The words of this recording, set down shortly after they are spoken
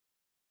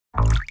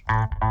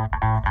I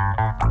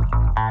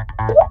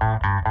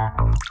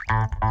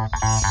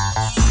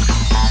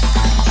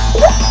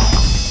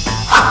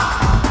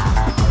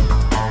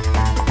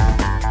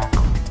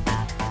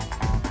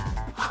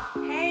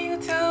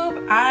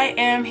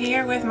am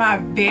here with my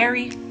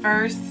very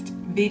first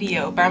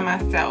video by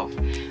myself.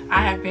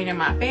 I have been in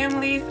my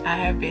family's, I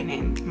have been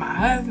in my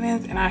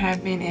husband's, and I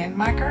have been in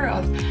my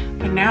girl's,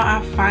 but now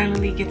I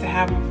finally get to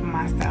have one for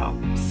myself.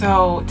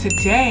 So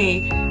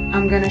today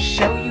I'm gonna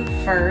show you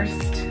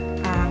first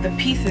the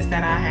pieces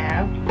that I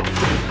have,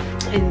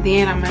 and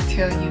then I'm gonna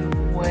tell you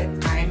what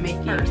I'm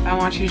making. First, I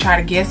want you to try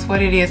to guess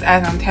what it is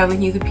as I'm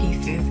telling you the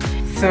pieces.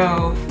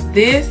 So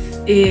this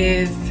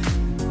is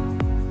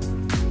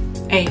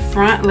a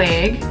front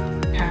leg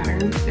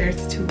pattern.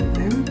 There's two of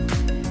them.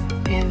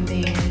 And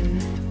then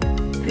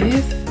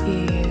this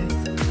is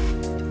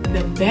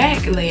the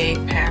back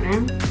leg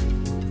pattern.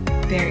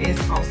 There is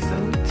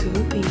also two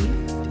of these.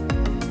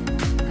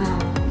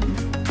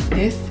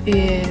 This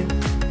is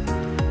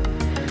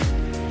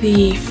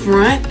the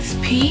front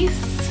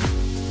piece.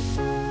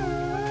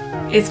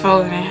 It's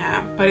folded in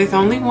half, but it's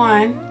only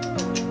one.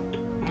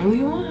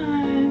 Only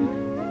one.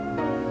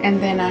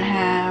 And then I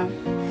have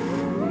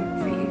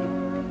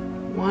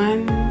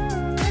 1,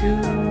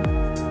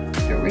 2,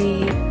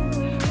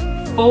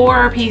 3,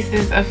 4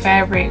 pieces of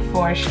fabric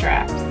for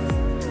straps.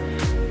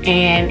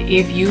 And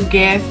if you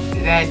guessed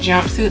that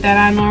jumpsuit that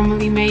I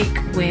normally make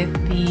with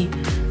the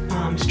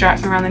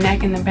straps around the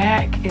neck and the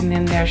back, and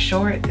then they're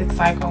shorts, it's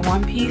like a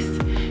one piece,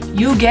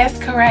 you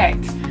guessed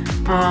correct.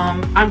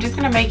 I'm just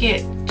gonna make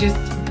it just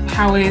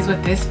how it is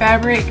with this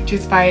fabric,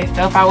 just by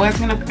itself. I was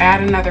gonna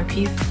add another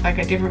piece, like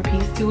a different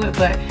piece to it,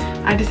 but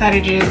I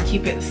decided to just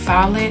keep it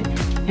solid,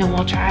 and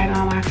we'll try it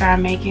on after I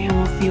make it and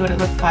we'll see what it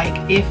looks like.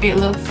 If it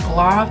looks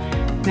flawed,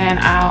 then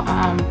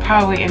I'll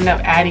probably end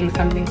up adding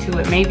something to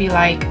it, maybe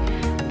like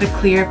the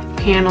clear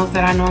panels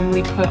that I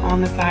normally put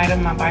on the side of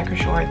my biker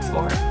shorts,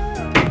 or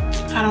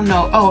I don't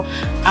know. Oh,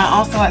 I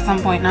also at some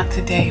point, not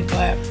today,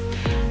 but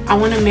I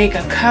want to make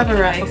a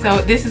cover up. So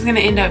this is going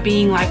to end up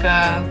being like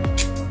a,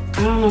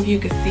 I don't know if you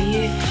can see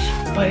it,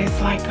 but it's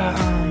like a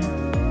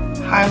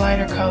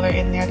highlighter color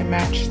in there to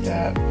match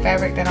the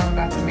fabric that I'm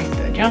about to make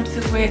the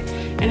jumpsuit with.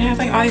 And it has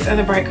like all these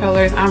other bright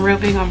colors. I'm real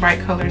big on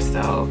bright colors,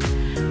 so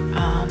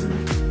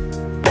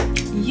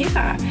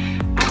yeah.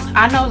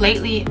 I know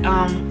lately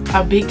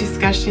a big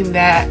discussion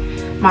that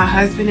my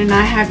husband and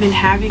I have been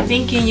having,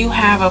 thinking you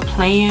have a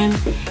plan,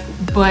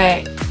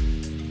 but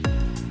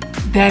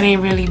that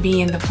ain't really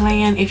being the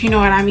plan, if you know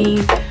what I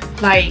mean.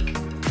 Like,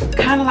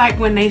 kind of like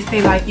when they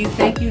say, like, you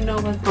think you know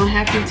what's gonna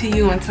happen to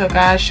you until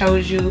God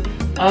shows you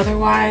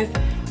otherwise.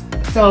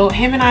 So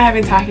him and I have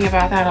been talking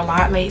about that a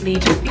lot lately,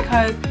 just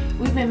because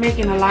we've been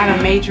making a lot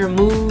of major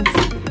moves.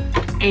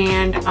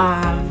 And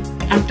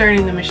I'm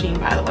threading the machine,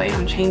 by the way.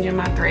 I'm changing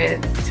my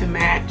threads to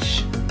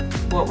match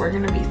what we're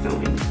gonna be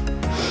sewing.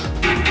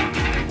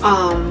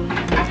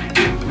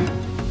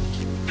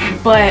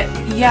 But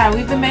yeah,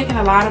 we've been making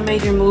a lot of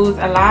major moves,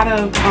 a lot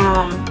of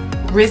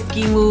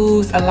risky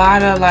moves, a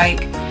lot of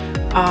like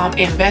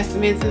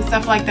investments and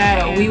stuff like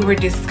that. And we were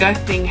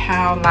discussing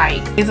how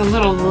like it's a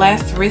little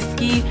less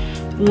risky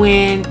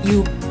when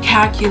you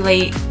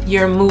calculate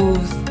your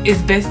moves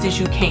as best as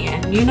you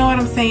can. You know what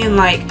I'm saying?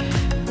 Like,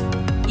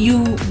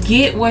 you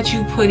get what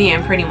you put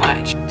in, pretty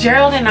much.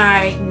 Gerald and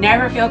I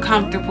never feel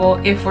comfortable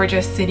if we're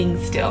just sitting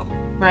still,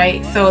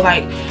 right? So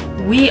like,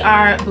 we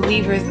are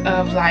believers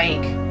of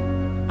like,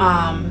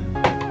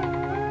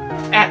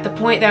 at the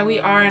point that we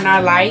are in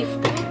our life,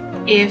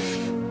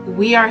 if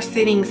we are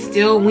sitting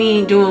still, we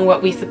ain't doing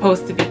what we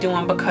supposed to be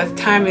doing, because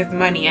time is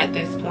money at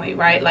this point,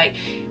 right? Like,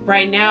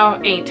 right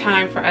now ain't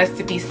time for us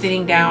to be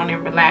sitting down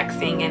and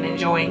relaxing and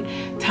enjoying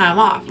time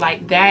off.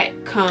 Like,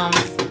 that comes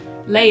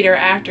later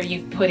after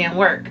you've put in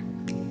work,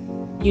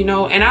 you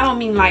know. And I don't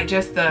mean like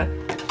just the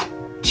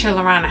chill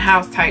around the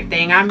house type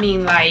thing. I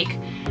mean like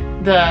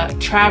the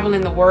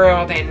traveling the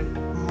world and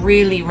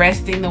really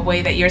resting the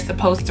way that you're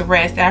supposed to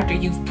rest after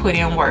you've put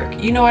in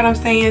work. You know what I'm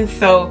saying?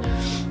 So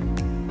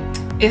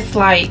it's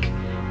like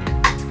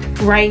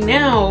right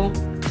now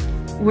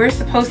we're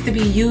supposed to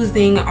be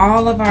using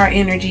all of our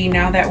energy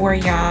now that we're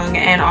young,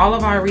 and all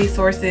of our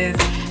resources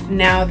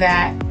now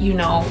that, you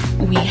know,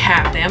 we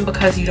have them,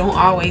 because you don't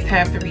always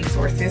have the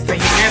resources, so you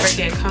never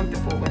get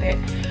comfortable with it.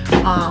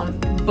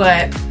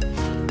 But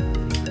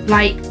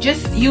like,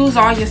 just use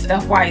all your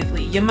stuff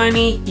wisely. Your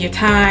money, your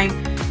time,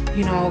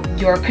 you know,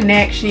 your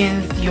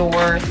connections,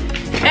 your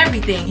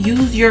everything.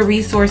 Use your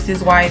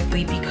resources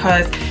wisely,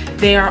 because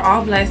they are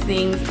all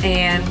blessings,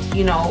 and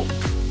you know,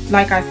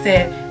 like I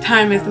said,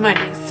 time is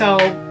money. So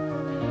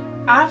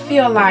I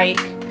feel like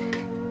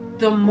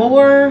the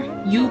more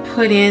you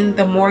put in,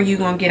 the more you're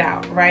gonna get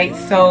out, right?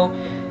 So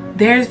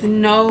there's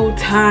no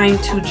time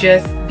to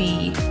just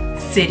be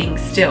sitting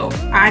still.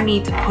 I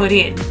need to put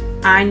in.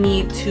 I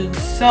need to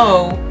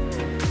sow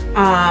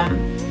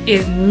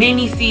as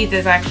many seeds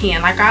as I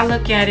can. Like, I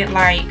look at it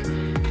like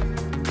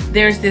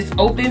there's this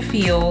open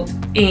field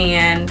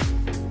and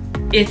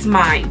it's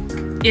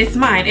mine. It's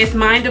mine. It's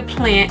mine to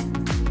plant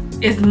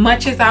as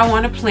much as I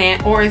want to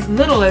plant or as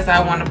little as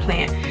I want to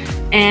plant.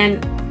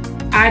 And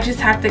I just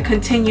have to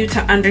continue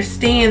to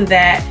understand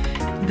that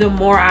the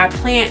more I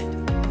plant,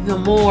 the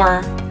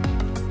more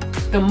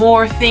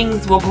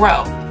things will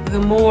grow, the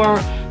more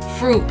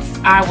fruits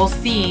I will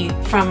see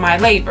from my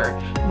labor.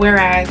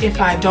 Whereas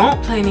if I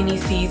don't plant any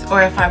seeds,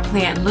 or if I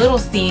plant little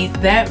seeds,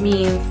 that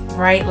means,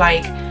 right,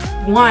 like,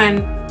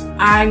 one,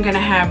 I'm gonna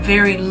have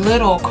very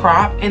little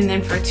crop, and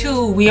then for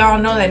two, we all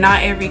know that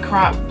not every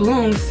crop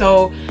blooms,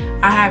 so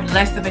I have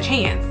less of a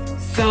chance.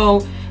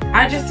 So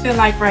I just feel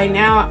like right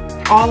now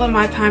all of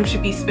my time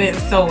should be spent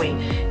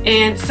sowing.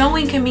 And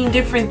sowing can mean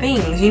different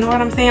things, you know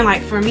what I'm saying?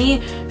 Like for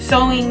me,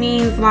 sowing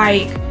means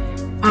like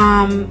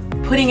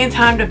putting in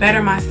time to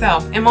better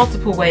myself in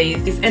multiple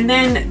ways. And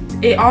then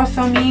it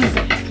also means,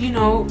 you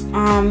know,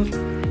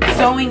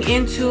 sowing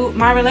into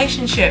my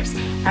relationships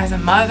as a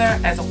mother,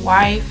 as a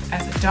wife,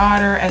 as a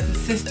daughter, as a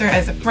sister,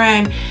 as a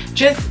friend,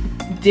 just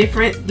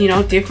different, you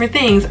know, different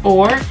things.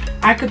 Or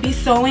I could be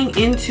sowing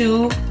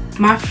into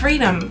my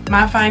freedom,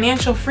 my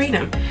financial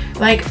freedom.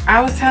 Like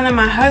I was telling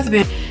my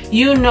husband,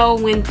 you know,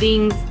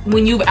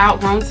 when you've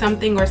outgrown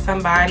something or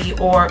somebody,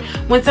 or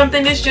when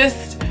something is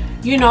just,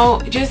 you know,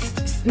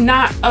 just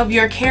not of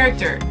your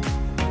character.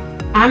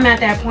 I'm at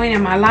that point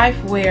in my life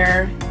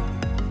where,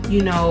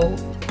 you know,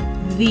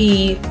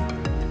 the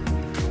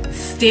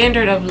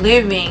standard of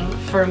living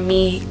for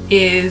me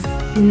is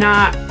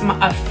not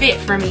a fit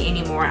for me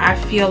anymore. I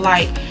feel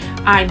like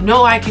I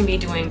know I can be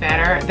doing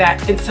better,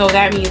 and so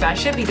that means I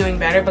should be doing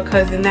better,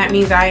 because then that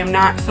means I am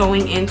not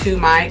sowing into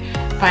my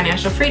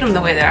financial freedom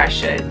the way that I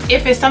should.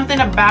 If it's something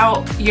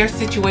about your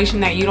situation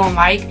that you don't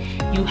like,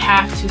 you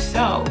have to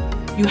sow.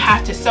 You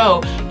have to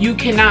sow. You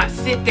cannot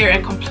sit there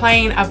and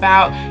complain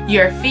about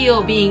your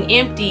field being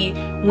empty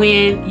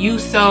when you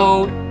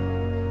sowed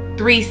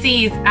 3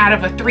 seeds out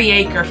of a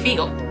 3-acre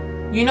field.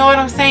 You know what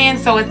I'm saying?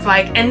 So it's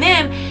like, and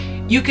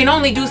then you can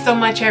only do so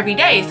much every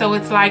day. So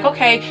it's like,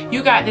 okay,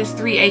 you got this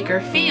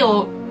 3-acre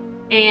field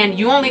and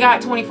you only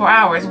got 24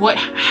 hours.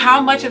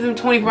 How much of them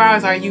 24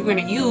 hours are you going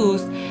to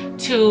use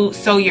to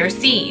sow your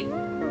seed?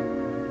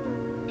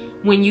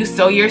 When you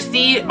sow your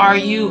seed, are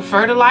you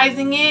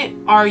fertilizing it?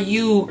 Are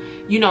you,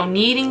 you know,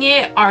 kneading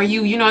it? Are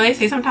you, you know, they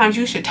say sometimes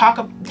you should talk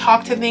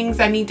to things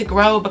that need to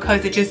grow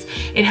because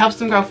it helps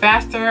them grow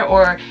faster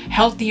or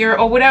healthier,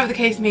 or whatever the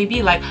case may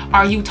be. Like,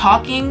 are you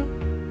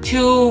talking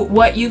to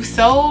what you've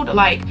sowed?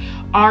 Like,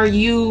 are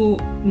you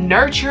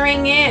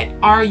nurturing it?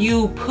 Are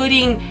you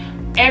putting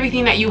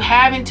everything that you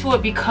have into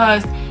it?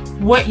 Because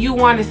what you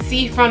want to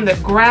see from the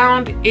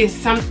ground is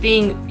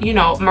something, you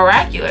know,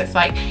 miraculous.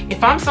 Like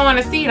if I'm sowing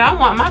a seed, I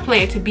want my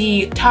plant to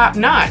be top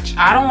notch.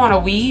 I don't want a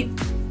weed.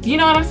 You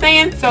know what I'm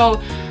saying?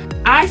 So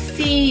I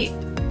see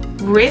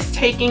risk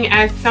taking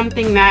as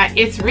something that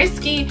it's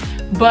risky,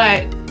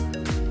 but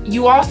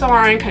you also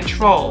are in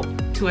control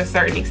to a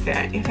certain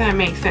extent, if that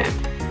makes sense.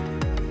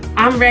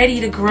 I'm ready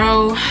to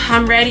grow.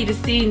 I'm ready to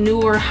see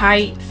newer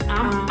heights.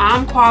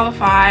 I'm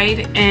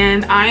qualified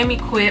and I am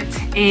equipped,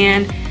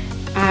 and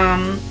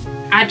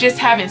I just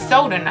haven't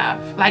sowed enough.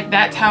 Like,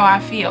 that's how I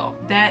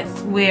feel.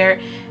 That's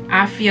where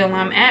I feel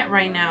I'm at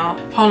right now.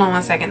 Hold on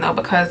one second though,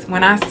 because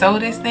when I sow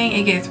this thing,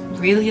 it gets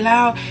really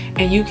loud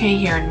and you can't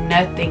hear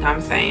nothing I'm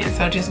saying.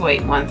 So just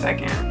wait 1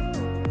 second.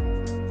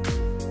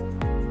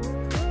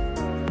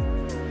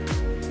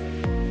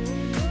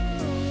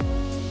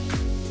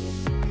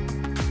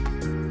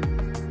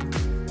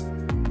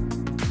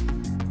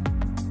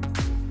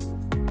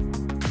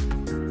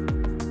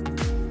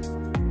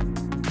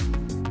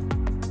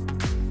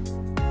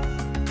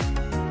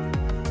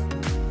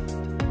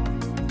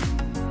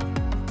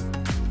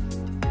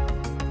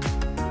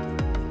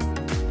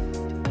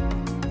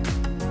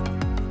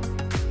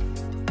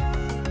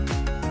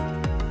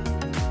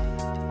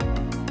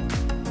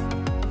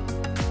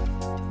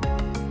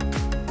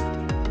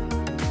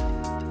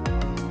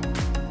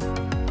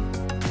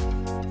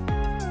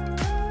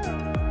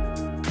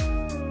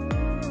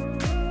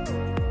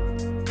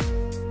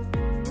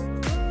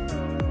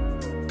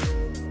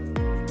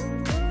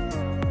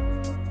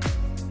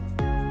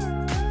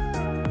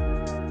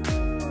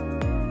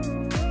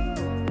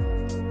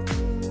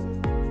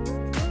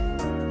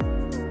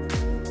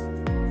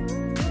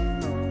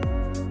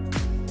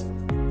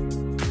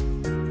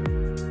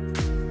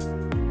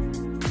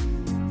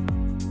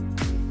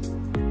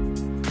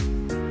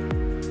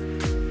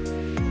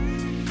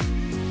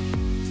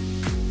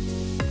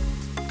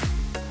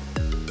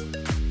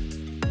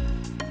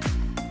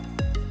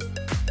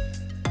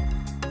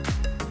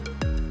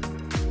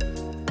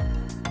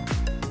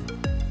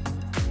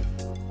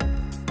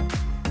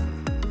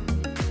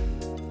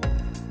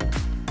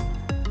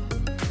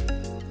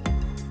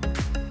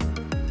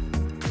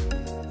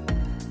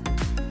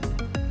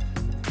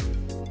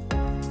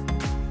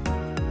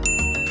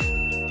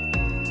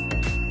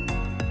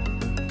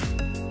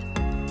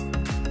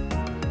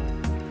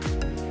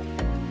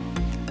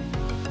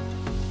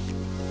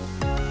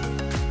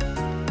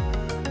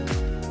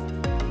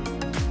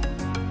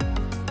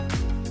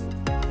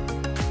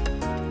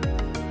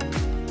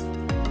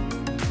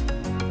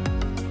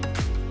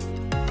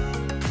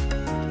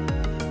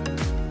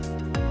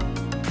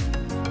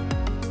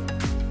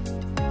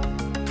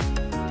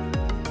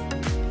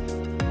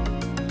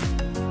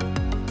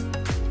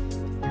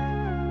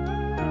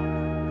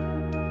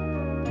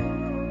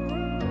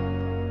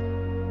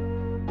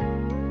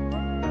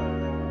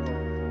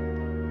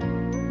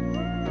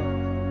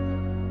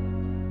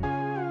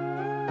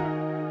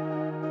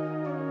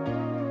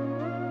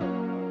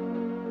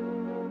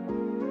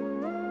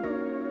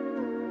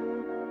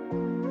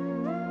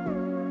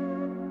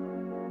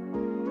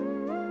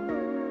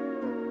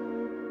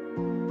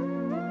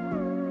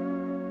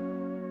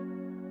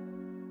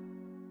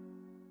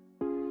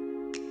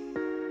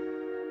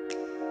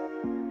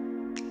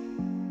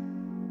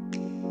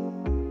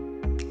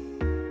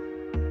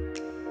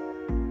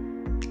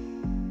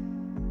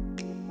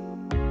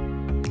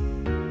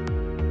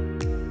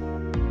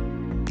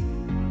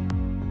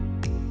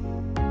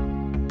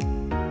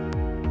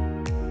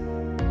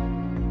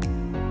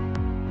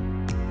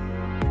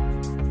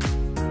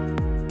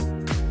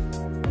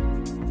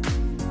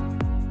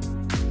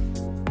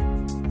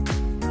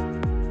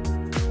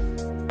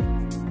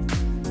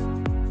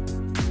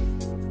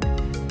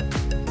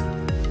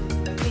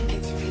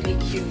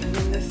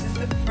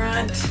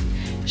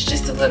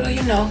 little,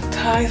 you know,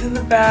 ties in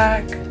the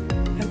back,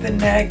 at the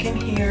neck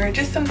and here.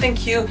 Just something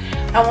cute.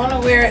 I want to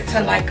wear it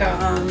to like a,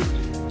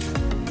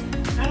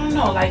 I don't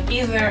know, like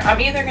I'm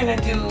either gonna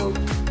do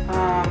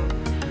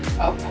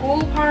a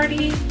pool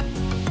party,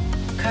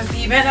 because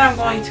the event I'm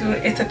going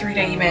to, it's a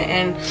 3-day event,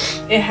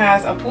 and it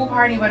has a pool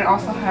party, but it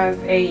also has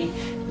a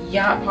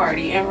yacht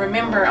party. And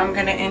remember, I'm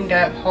gonna end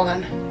up,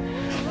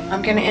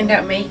 I'm gonna end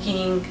up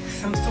making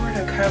some sort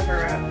of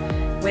cover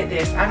up with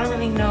this. I don't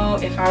really know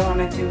if I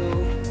want to do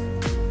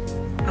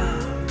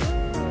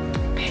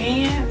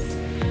pants.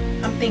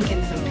 I'm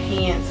thinking some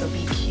pants would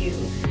be cute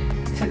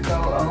to go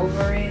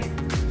over it,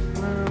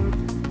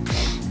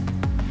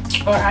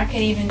 or I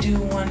could even do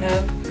one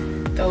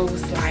of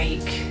those,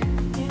 like,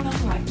 you know,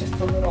 like just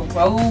a little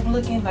robe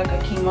looking, like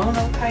a kimono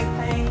type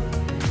thing.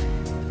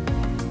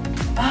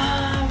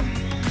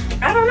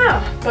 I don't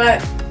know,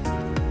 but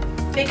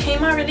it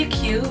came out really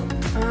cute.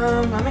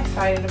 I'm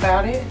excited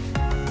about it.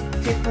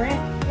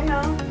 Different, you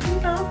know.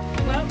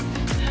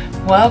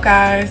 Well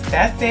guys,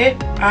 that's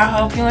it. I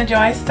hope you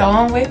enjoyed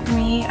sewing with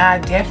me. I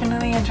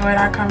definitely enjoyed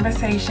our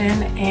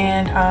conversation,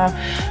 and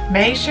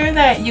make sure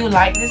that you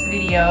like this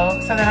video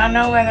so that I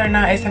know whether or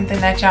not it's something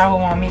that y'all will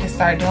want me to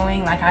start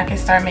doing. Like, I can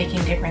start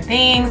making different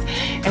things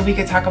and we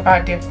could talk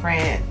about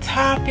different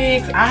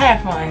topics. I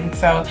have fun.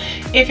 So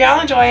if y'all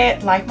enjoy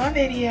it, like my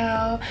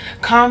video,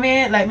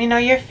 comment, let me know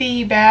your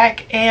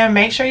feedback, and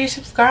make sure you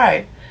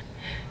subscribe.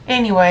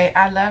 Anyway,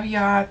 I love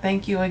y'all.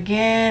 Thank you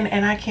again,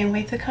 and I can't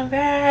wait to come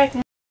back.